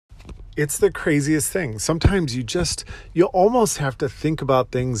It's the craziest thing. Sometimes you almost have to think about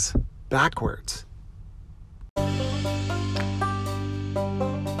things backwards.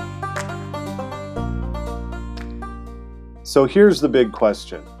 So here's the big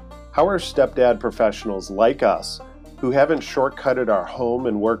question. How are stepdad professionals like us who haven't shortcutted our home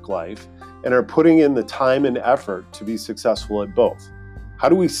and work life and are putting in the time and effort to be successful at both? How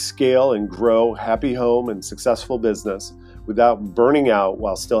do we scale and grow happy home and successful business without burning out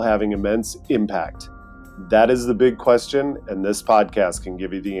while still having immense impact? That is the big question, and this podcast can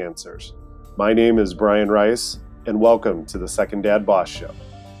give you the answers. My name is Brian Rice, and welcome to the Second Dad Boss Show.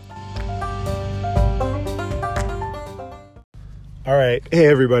 All right. Hey,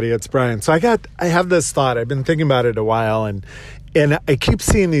 everybody. It's Brian. So I have this thought. I've been thinking about it a while, and I keep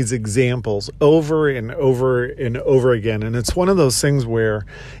seeing these examples over and over and over again. And it's one of those things where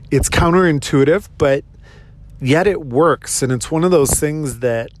it's counterintuitive, but yet it works. And it's one of those things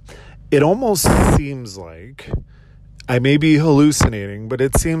that it almost seems like, I may be hallucinating, but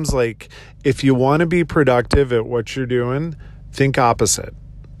it seems like if you want to be productive at what you're doing, think opposite.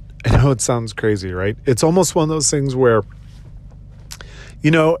 I know it sounds crazy, right? It's almost one of those things where,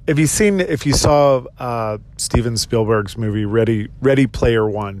 if you saw Steven Spielberg's movie Ready Player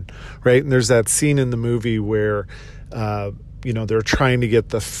One, right? And there's that scene in the movie where they're trying to get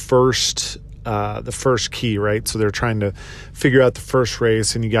the first key, right? So they're trying to figure out the first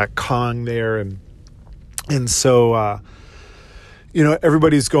race, and you got Kong there, and so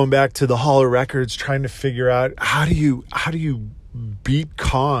everybody's going back to the Hall of Records trying to figure out how do you beat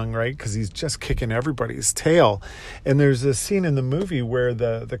Kong, right? Because he's just kicking everybody's tail. And there's this scene in the movie where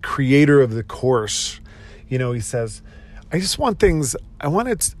the creator of the course, he says, I just want things, I want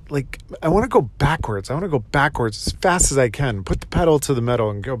to go backwards. I want to go backwards as fast as I can. Put the pedal to the metal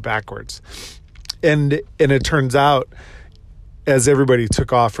and go backwards. And it turns out, as everybody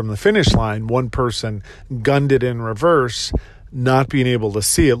took off from the finish line, one person gunned it in reverse, not being able to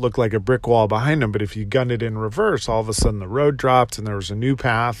see. It looked like a brick wall behind him, but if you gunned it in reverse, all of a sudden the road dropped and there was a new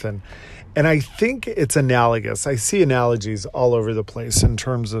path. And I think it's analogous. I see analogies all over the place in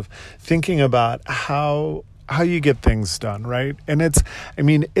terms of thinking about how you get things done, right? And it's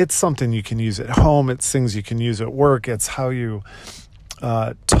something you can use at home. It's things you can use at work. It's how you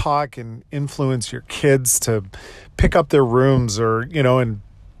talk and influence your kids to pick up their rooms, or,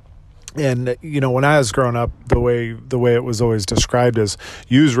 and when I was growing up, the way it was always described is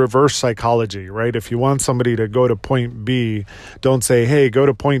use reverse psychology, right? If you want somebody to go to point B, don't say, hey, go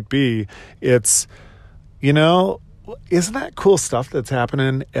to point B. It's, isn't that cool stuff that's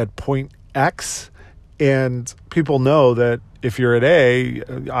happening at point X? And people know that if you're at A,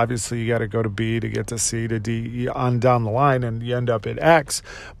 obviously you got to go to B to get to C to D on down the line, and you end up at X.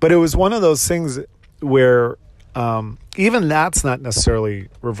 But it was one of those things where even that's not necessarily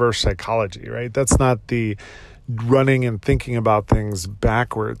reverse psychology, right? That's not the running and thinking about things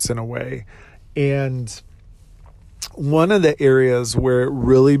backwards in a way. And one of the areas where it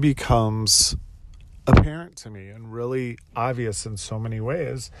really becomes apparent to me and really obvious in so many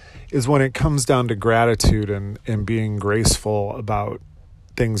ways is when it comes down to gratitude and being graceful about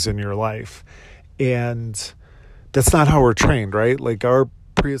things in your life. And that's not how we're trained, right? Like our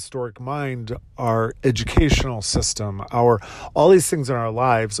prehistoric mind, our educational system, all these things in our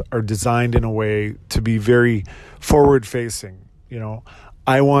lives are designed in a way to be very forward facing.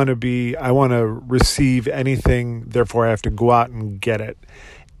 I want to receive anything, therefore I have to go out and get it.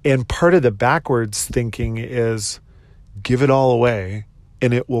 And part of the backwards thinking is give it all away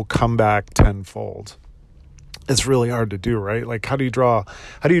and it will come back tenfold. It's really hard to do, right? Like how do you draw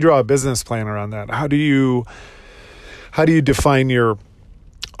a business plan around that? How do you define your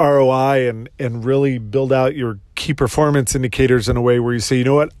ROI and really build out your key performance indicators in a way where you say, you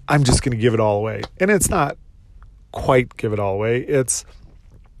know what, I'm just going to give it all away. And it's not quite give it all away. It's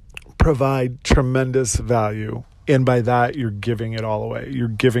provide tremendous value. And by that, you're giving it all away. You're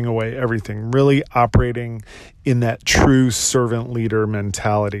giving away everything, really operating in that true servant leader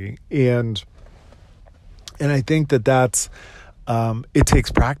mentality. And I think that's, it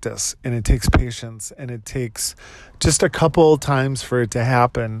takes practice and it takes patience and it takes just a couple times for it to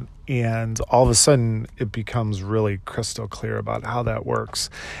happen. And all of a sudden it becomes really crystal clear about how that works.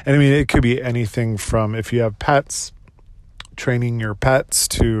 And it could be anything from, if you have pets, training your pets,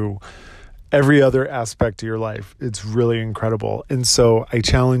 to every other aspect of your life. It's really incredible. And so I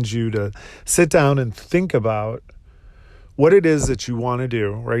challenge you to sit down and think about what it is that you want to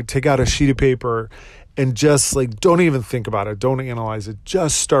do, right? Take out a sheet of paper and just don't even think about it. Don't analyze it.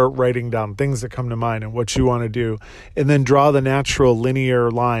 Just start writing down things that come to mind and what you want to do. And then draw the natural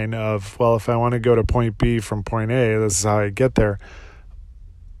linear line of, well, if I want to go to point B from point A, this is how I get there.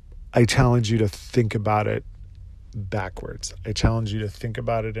 I challenge you to think about it backwards. I challenge you to think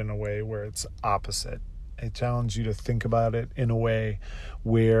about it in a way where it's opposite. I challenge you to think about it in a way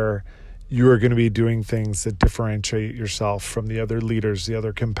where you are going to be doing things that differentiate yourself from the other leaders, the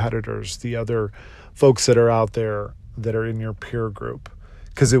other competitors, the other folks that are out there that are in your peer group,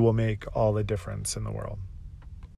 because it will make all the difference in the world.